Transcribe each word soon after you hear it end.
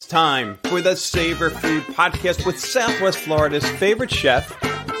time for the Savor Food Podcast with Southwest Florida's favorite chef,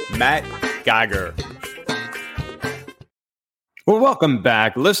 Matt Geiger. Well, welcome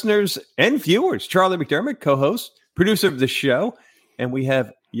back, listeners and viewers. Charlie McDermott, co-host, producer of the show, and we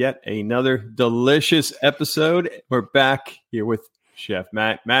have yet another delicious episode. We're back here with Chef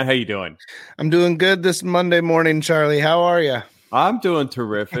Matt. Matt, how you doing? I'm doing good this Monday morning, Charlie. How are you? I'm doing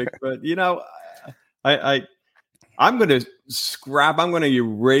terrific, but you know, I'm going to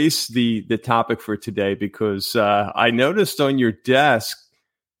erase the topic for today because I noticed on your desk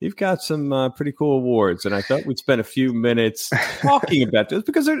you've got some pretty cool awards, and I thought we'd spend a few minutes talking about this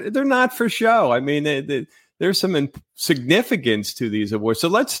because they're not for show. I mean, there's some significance to these awards. So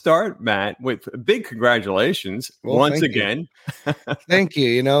let's start, Matt, with big congratulations once again. Thank you.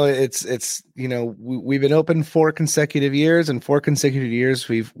 You know, it's we've been open 4 consecutive years, and 4 consecutive years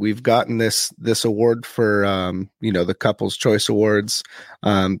we've gotten this award for the Couples Choice Awards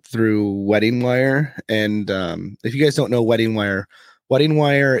through WeddingWire. And if you guys don't know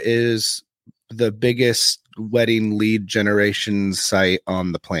WeddingWire is the biggest wedding lead generation site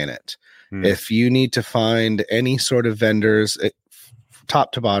on the planet. If you need to find any sort of vendors,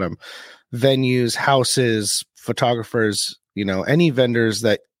 top to bottom, venues, houses, photographers, any vendors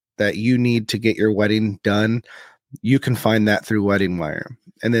that you need to get your wedding done, you can find that through WeddingWire.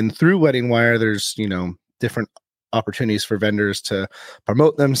 And then through WeddingWire, there's, different opportunities for vendors to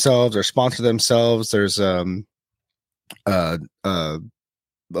promote themselves or sponsor themselves. There's a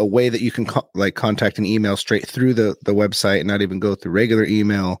way that you can contact an email straight through the website and not even go through regular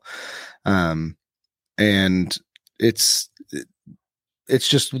email. And it's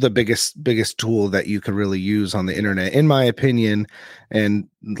just the biggest tool that you can really use on the internet, in my opinion. And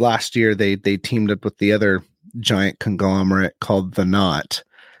last year they teamed up with the other giant conglomerate called The Knot.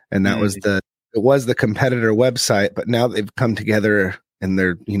 And that was the competitor website, but now they've come together and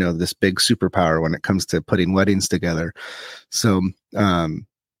they're, this big superpower when it comes to putting weddings together. So,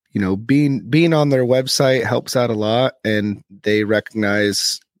 being on their website helps out a lot, and they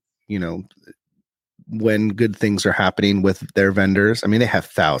recognize, when good things are happening with their vendors. I mean, they have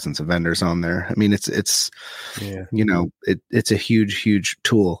thousands of vendors on there. I mean, it's a huge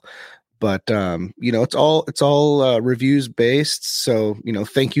tool, but it's all reviews based. So,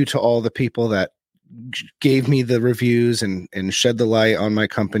 thank you to all the people that gave me the reviews and shed the light on my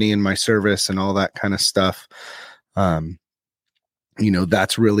company and my service and all that kind of stuff.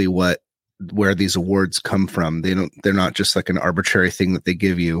 That's really where these awards come from. They're not just like an arbitrary thing that they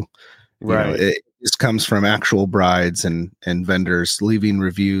give you. Right. It just comes from actual brides and vendors leaving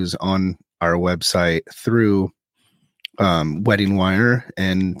reviews on our website through WeddingWire.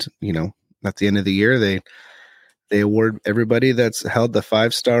 And, at the end of the year, they award everybody that's held the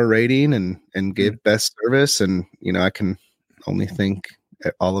 5-star rating and gave best service. And, I can only thank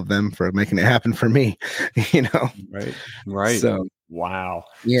all of them for making it happen for me, Right. So, wow.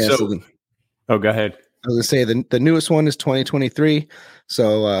 Yeah. Go ahead. I was going to say the newest one is 2023.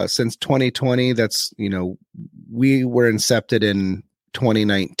 So since 2020, that's, we were incepted in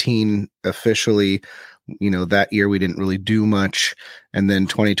 2019 officially. That year we didn't really do much. And then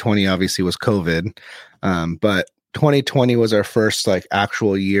 2020 obviously was COVID. But 2020 was our first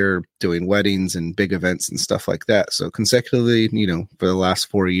actual year doing weddings and big events and stuff like that. So consecutively, for the last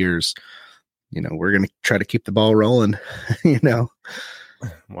 4 years, we're going to try to keep the ball rolling,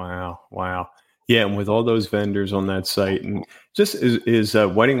 Wow. Yeah, and with all those vendors on that site, and just is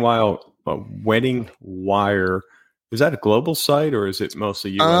WeddingWire, is that a global site or is it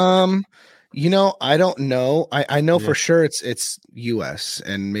mostly US? I don't know. I know for sure it's US,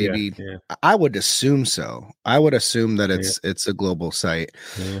 and maybe I would assume so. I would assume that it's a global site,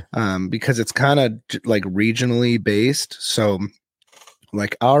 because it's kind of regionally based. So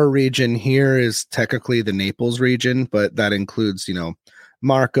our region here is technically the Naples region, but that includes,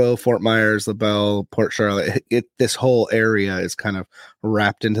 Marco, Fort Myers, LaBelle, Port Charlotte. This whole area is kind of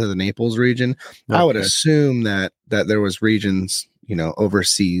wrapped into the Naples region. Okay. I would assume that there was regions,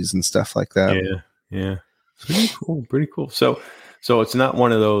 overseas and stuff like that. Yeah. Pretty cool. So it's not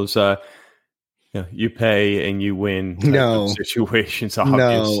one of those, you pay and you win situations,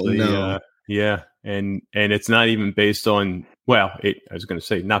 obviously. No. And it's not even based on, I was going to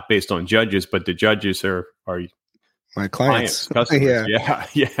say not based on judges, but the judges are my clients, customers.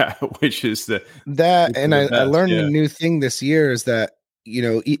 Yeah. Which is and I learned a new thing this year is that,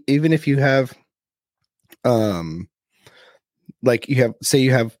 even if you have, you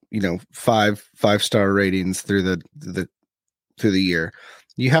have 5-star ratings through the year,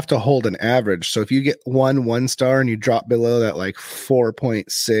 you have to hold an average. So if you get one star and you drop below that like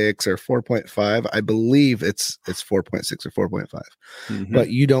 4.6 or 4.5, I believe it's 4.6 or 4.5, but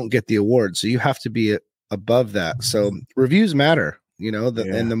you don't get the award. So you have to be above that. So reviews matter,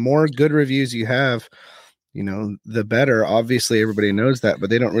 and the more good reviews you have, the better. Obviously everybody knows that,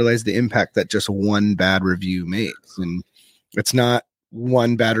 but they don't realize the impact that just one bad review makes. And it's not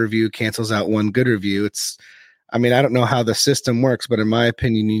one bad review cancels out one good review. I don't know how the system works, but in my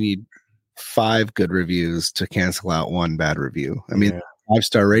opinion, you need 5 good reviews to cancel out one bad review.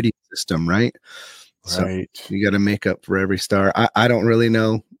 5-star rating system, right? So you got to make up for every star. I don't really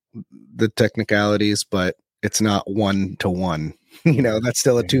know the technicalities, but it's not 1-to-1. That's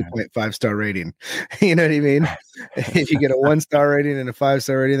still a 2.5 star rating. You know what I mean? If you get a 1-star rating and a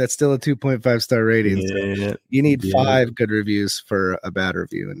 5-star rating, that's still a 2.5 star rating. So you need 5 good reviews for a bad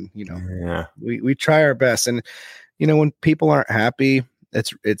review. And, we try our best. And, when people aren't happy,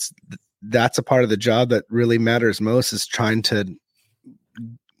 that's a part of the job that really matters most, is trying to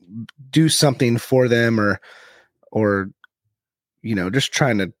do something for them or, just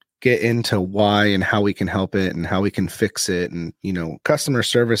trying to get into why and how we can help it and how we can fix it. And, customer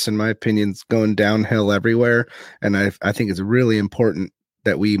service, in my opinion, is going downhill everywhere. And I think it's really important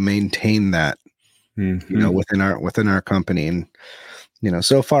that we maintain that, within our company. And,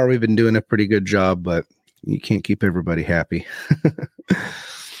 so far we've been doing a pretty good job, but you can't keep everybody happy.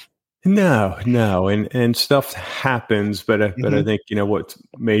 No. And stuff happens, but I think, what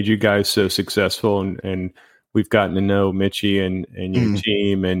made you guys so successful, and we've gotten to know Mitchie and your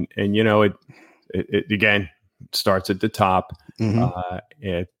team, and it again starts at the top.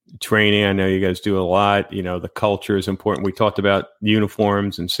 Training, I know you guys do a lot. The culture is important. We talked about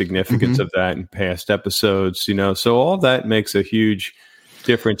uniforms and significance of that in past episodes. So all that makes a huge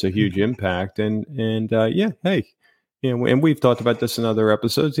difference, a huge impact. And hey, and we've talked about this in other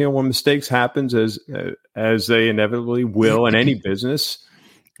episodes. When mistakes happens, as they inevitably will in any business.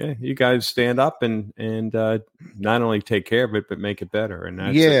 You guys stand up and not only take care of it, but make it better. And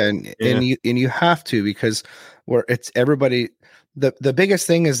that's and you have to, because it's everybody. The biggest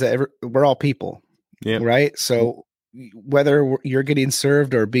thing is that we're all people, right? So whether you're getting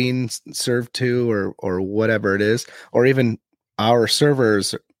served or being served to, or whatever it is, or even our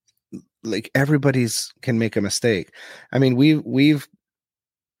servers, like everybody's can make a mistake.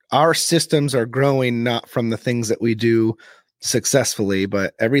 Our systems are growing not from the things that we do successfully,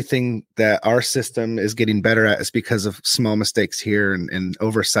 but everything that our system is getting better at is because of small mistakes here and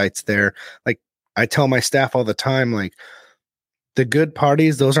oversights there. Like I tell my staff all the time, like the good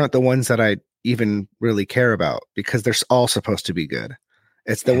parties, those aren't the ones that I even really care about, because they're all supposed to be good.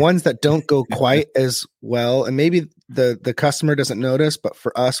 It's the ones that don't go quite as well. And maybe the customer doesn't notice, but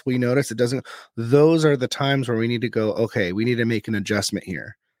for us, we notice it doesn't. Those are the times where we need to go, okay, we need to make an adjustment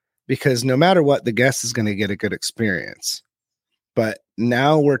here, because no matter what, the guest is going to get a good experience. But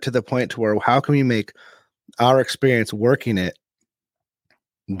now we're to the point to where how can we make our experience working it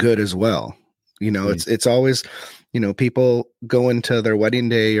good as well? It's always, people go into their wedding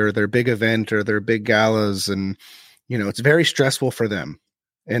day or their big event or their big galas, and, it's very stressful for them.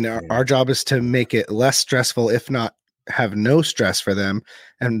 And our job is to make it less stressful, if not have no stress for them.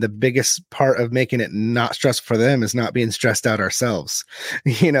 And the biggest part of making it not stressful for them is not being stressed out ourselves,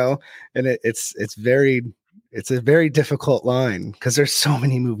 and it's a very difficult line, because there's so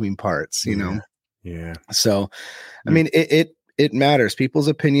many moving parts, Yeah. So, it matters. People's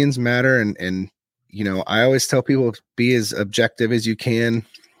opinions matter. And, I always tell people, be as objective as you can.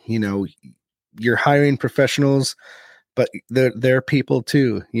 You're hiring professionals, but they're people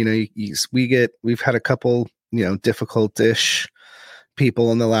too. We've had a couple, difficult-ish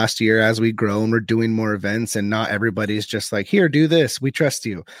people in the last year as we grow and we're doing more events, and not everybody's just like, here, do this, we trust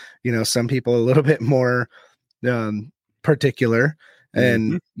you. Some people are a little bit more particular,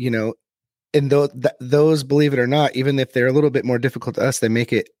 and and those, believe it or not, even if they're a little bit more difficult to us, they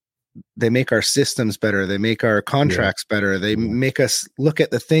make our systems better, they make our contracts better, they make us look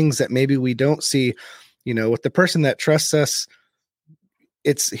at the things that maybe we don't see. With the person that trusts us,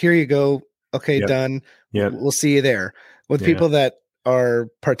 it's here you go, okay, done, we'll see you there. With people that are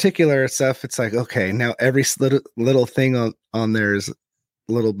particular stuff, it's like, okay, now every little thing on there is a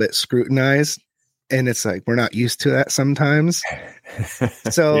little bit scrutinized. And it's like, we're not used to that sometimes.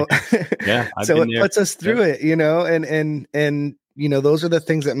 So, so it puts us through it, and those are the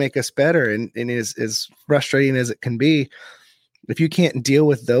things that make us better. And as frustrating as it can be, if you can't deal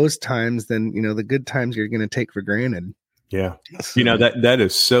with those times, then, the good times you're going to take for granted. Yeah. So, that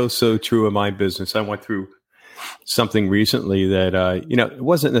is so true in my business. I went through something recently that, it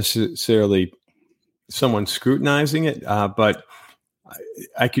wasn't necessarily someone scrutinizing it, but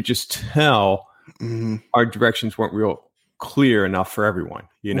I could just tell our directions weren't real clear enough for everyone,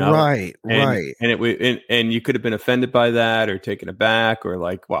 Right. and and you could have been offended by that or taken aback or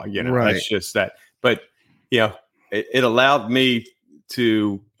like, well, that's just that. But it allowed me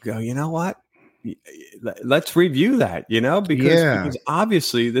to go, you know what? Let's review that, because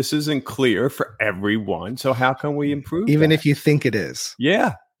obviously this isn't clear for everyone. So how can we improve even that? if you think it is?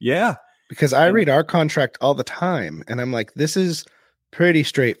 Yeah. Because I read our contract all the time and I'm like, this is pretty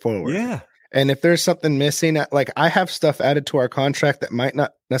straightforward. Yeah. And if there's something missing, like I have stuff added to our contract that might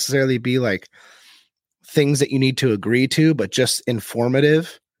not necessarily be like things that you need to agree to, but just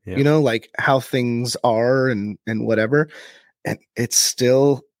informative, like how things are and whatever. And it's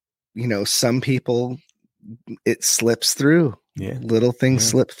still, some people, it slips through. Little things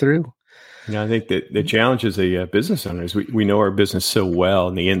slip through. I think that the challenge as a business owner is we know our business so well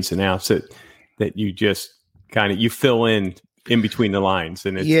and the ins and outs that you just kind of, you fill in between the lines,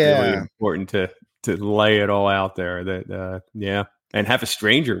 and it's really important to lay it all out there and have a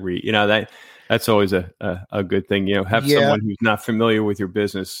stranger read, that's always a good thing, have someone who's not familiar with your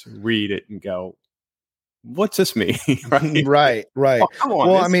business read it and go, what's this mean? Right. Oh, come on,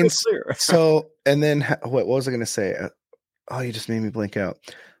 well, I mean, so clear. so and then what was I going to say? You just made me blank out.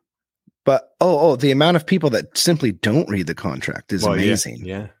 But the amount of people that simply don't read the contract is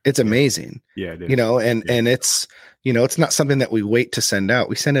amazing. It's amazing. Yeah, it is. And it's it's not something that we wait to send out.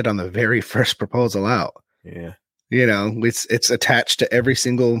 We send it on the very first proposal out. Yeah. It's attached to every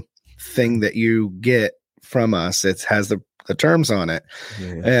single thing that you get from us. It has the terms on it.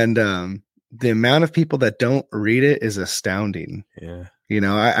 Yeah. And the amount of people that don't read it is astounding. Yeah.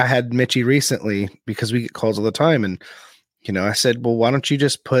 I had Mitchie recently because we get calls all the time, and I said, well, why don't you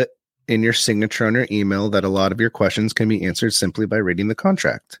just put in your signature on your email that a lot of your questions can be answered simply by reading the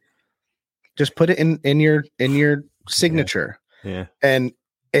contract. Just put it in your signature. Yeah. And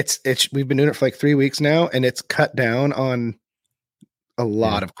it's we've been doing it for like 3 weeks now, and it's cut down on a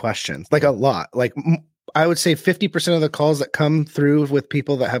lot of questions. Like a lot. Like I would say 50% of the calls that come through with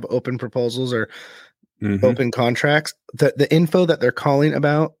people that have open proposals or open contracts, the info that they're calling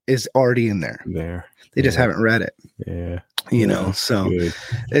about is already in there. They just haven't read it. Yeah. So good.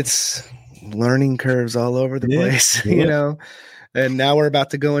 It's learning curves all over the place, and now we're about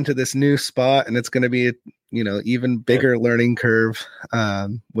to go into this new spot, and it's going to be a, even bigger learning curve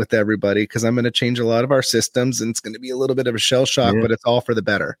with everybody, because I'm going to change a lot of our systems, and it's going to be a little bit of a shell shock, but it's all for the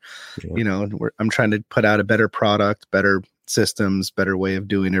better. I'm trying to put out a better product, better systems, better way of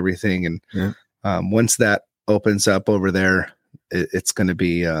doing everything. And once that opens up over there, it's going to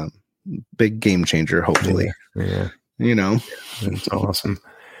be a big game changer, hopefully. That's awesome.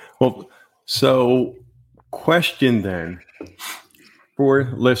 Well, so question then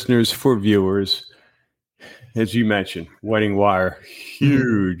for listeners, for viewers, as you mentioned, WeddingWire,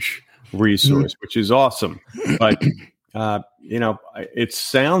 huge resource, which is awesome. But, it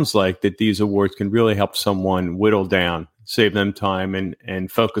sounds like that these awards can really help someone whittle down, save them time,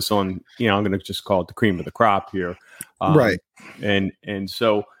 and focus on, I'm going to just call it the cream of the crop here. Right. And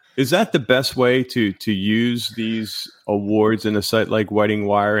so, is that the best way to use these awards in a site like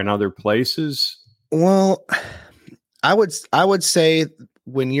WeddingWire and other places? Well, I would say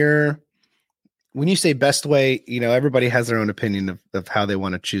when you say best way, everybody has their own opinion of how they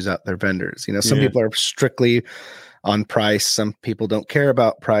want to choose out their vendors. Some people are strictly on price. Some people don't care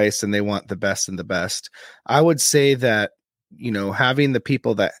about price and they want the best and the best. I would say that, having the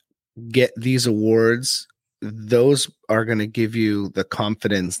people that get these awards, those are going to give you the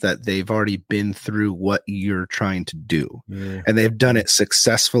confidence that they've already been through what you're trying to do, and they've done it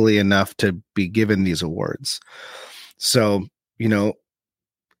successfully enough to be given these awards. So,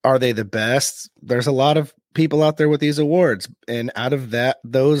 are they the best? There's a lot of people out there with these awards, and out of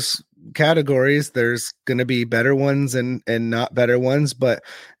those categories, there's going to be better ones and not better ones. But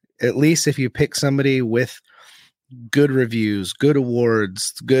at least if you pick somebody with good reviews, good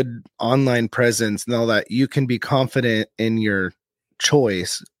awards, good online presence, and all that, you can be confident in your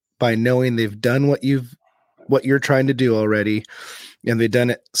choice by knowing they've done what you're trying to do already, and they've done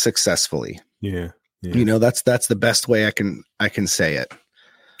it successfully. Yeah. That's the best way I can say it.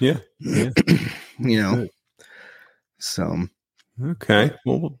 Yeah. So okay,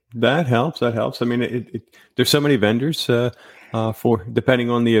 well, that helps. I mean, there's so many vendors for depending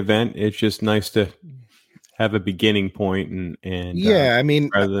on the event. It's just nice to have a beginning point, and I mean,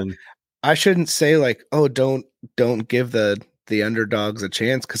 rather than, I shouldn't say like, oh, don't give the underdogs a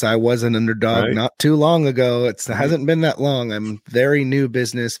chance, because I was an underdog not too long ago. It hasn't been that long. I'm very new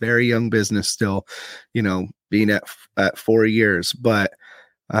business, very young business still, being at 4 years. But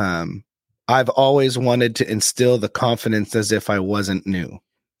I've always wanted to instill the confidence as if I wasn't new.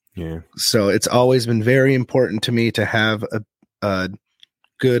 Yeah. So it's always been very important to me to have a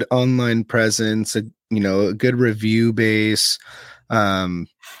good online presence, a good review base,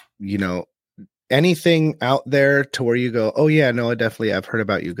 anything out there to where you go, oh yeah, no, I've heard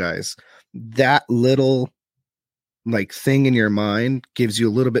about you guys. That little like thing in your mind gives you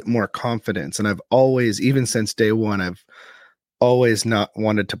a little bit more confidence. And I've always, even since day one, I've always not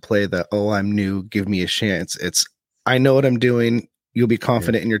wanted to play the, oh, I'm new, give me a chance. It's, I know what I'm doing. You'll be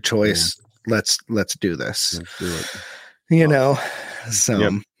confident in your choice. Yeah. Let's do this. Let's do it.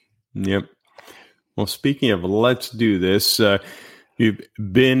 So. Yep. Well, speaking of let's do this, you've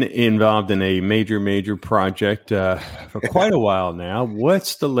been involved in a major project for quite a while now.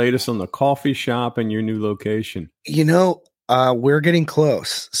 What's the latest on the coffee shop and your new location? We're getting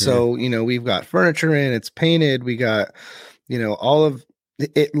close. So, we've got furniture in, it's painted. We got, all of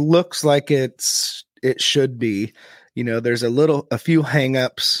it looks like it should be. There's a few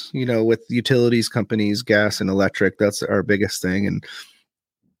hangups, with utilities companies, gas and electric. That's our biggest thing. And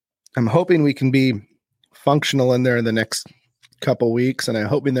I'm hoping we can be functional in there in the next couple weeks. And I'm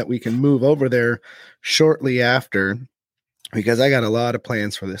hoping that we can move over there shortly after, because I got a lot of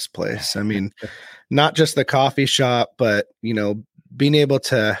plans for this place. I mean, not just the coffee shop, but, being able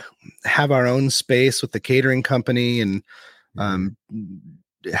to have our own space with the catering company and,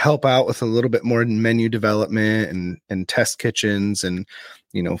 help out with a little bit more menu development and test kitchens. And,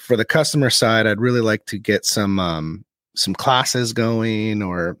 for the customer side, I'd really like to get some classes going,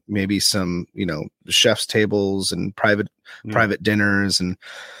 or maybe some, chef's tables and private dinners. And,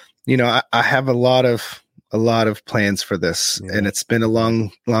 I have a lot of plans for this, and it's been a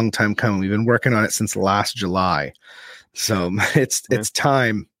long time coming. We've been working on it since last July. So it's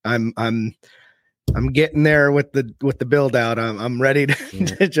time. I'm getting there with the build out. I'm ready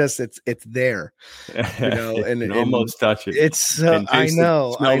to just it's there, and almost touch it. It's I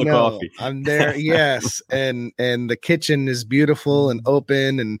know. I'm there. Yes. And the kitchen is beautiful and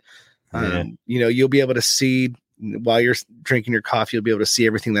open, and you'll be able to see while you're drinking your coffee, you'll be able to see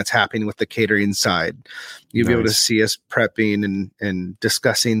everything that's happening with the catering side. You'll be able to see us prepping and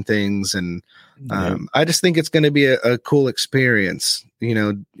discussing things. And I just think it's going to be a cool experience.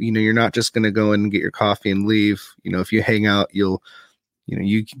 You're not just going to go in and get your coffee and leave. If you hang out, you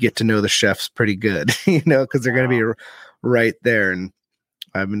get to know the chefs pretty good, because they're going to be right there. And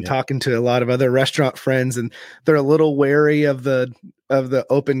I've been talking to a lot of other restaurant friends, and they're a little wary of the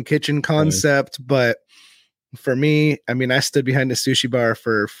open kitchen concept, but for me, I mean, I stood behind a sushi bar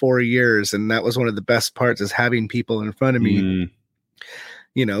for 4 years, and that was one of the best parts, is having people in front of me.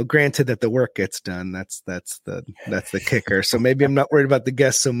 Granted that the work gets done, that's the kicker. So maybe I'm not worried about the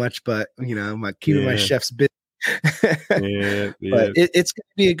guests so much, but I'm keeping my chefs busy. But it's going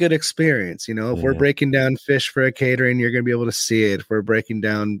to be a good experience. If we're breaking down fish for a catering, you're going to be able to see it. If we're breaking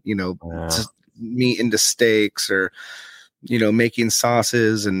down, meat into steaks, or making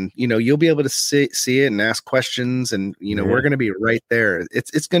sauces, and you'll be able to see it and ask questions, and we're going to be right there.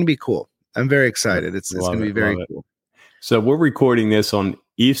 It's going to be cool. I'm very excited. It's going to be very cool. So we're recording this on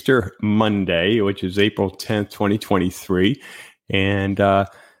Easter Monday, which is April 10th, 2023. And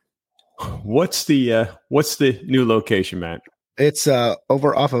what's the new location, Matt? It's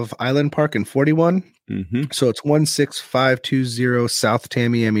over off of Island Park in 41. Mm-hmm. So it's 16520 South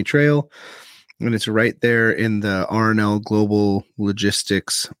Tamiami Trail. And it's right there in the R&L Global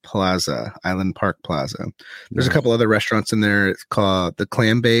Logistics Plaza, Island Park Plaza. There's a couple other restaurants in there. It's called the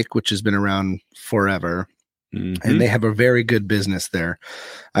Clam Bake, which has been around forever. Mm-hmm. And they have a very good business there,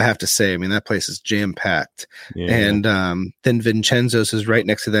 I have to say. I mean, that place is jam-packed. Yeah. And then Vincenzo's is right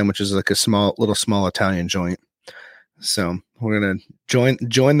next to them, which is like a small Italian joint. So we're gonna join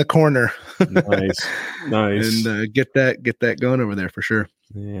the corner. Nice. And get that going over there for sure.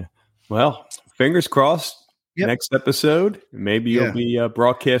 Yeah. Well, fingers crossed. Yep. Next episode, maybe you'll be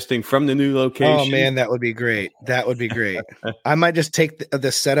broadcasting from the new location. Oh man, that would be great. I might just take the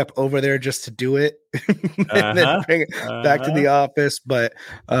setup over there just to do it, and then bring it back to the office. But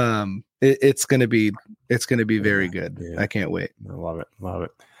it's gonna be very good. Yeah. I can't wait. I love it.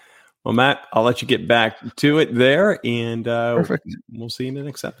 Well, Matt, I'll let you get back to it there, and Perfect. We'll see you in the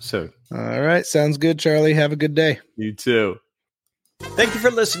next episode. All right, sounds good, Charlie. Have a good day. You too. Thank you for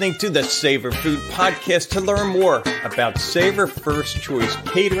listening to the Savor Food Podcast. To learn more about Savor First Choice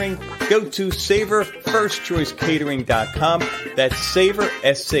Catering, go to savorfirstchoicecatering.com. That's Savor,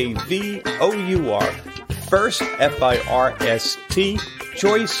 SAVOUR, First, FIRST, Choice,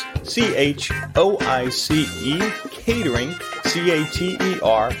 CHOICE, Catering,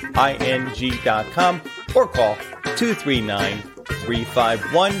 CATERING.com, or call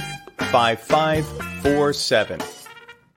 239-351 5547.